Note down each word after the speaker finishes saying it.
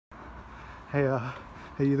Hey,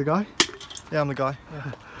 you the guy? Yeah, I'm the guy.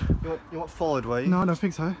 Yeah. You want followed, were you? No, I don't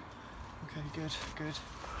think so. Okay, good. Okay.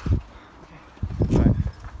 Right.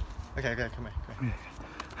 Okay, come here.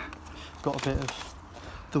 Got a bit of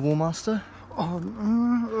the Wallmaster. Oh,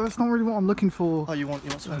 that's not really what I'm looking for. Oh, you want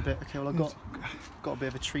something a bit? Okay, well I've got a bit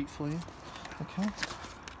of a treat for you. Okay.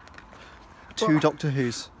 Two Doctor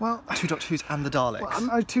Who's. Well, two Doctor Who's and the Daleks. Well, I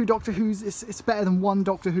know two Doctor Who's. It's better than one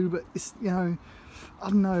Doctor Who, but it's, you know, I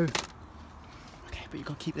don't know. Okay, but you've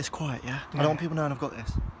got to keep this quiet, yeah? I don't want people knowing I've got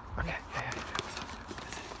this. Okay.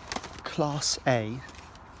 Class A.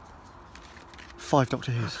 5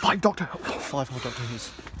 Doctor Who's. 5 Doctor. 5 whole Doctor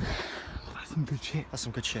Who's. That's some good shit. That's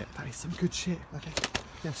some good shit. That is some good shit. Okay.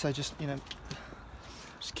 Yeah. So just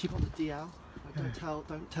just keep on the DL. Like,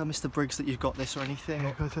 don't tell Mr. Briggs that you've got this or anything.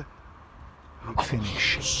 Yeah,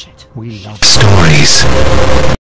 Finish. Shit. We love stories.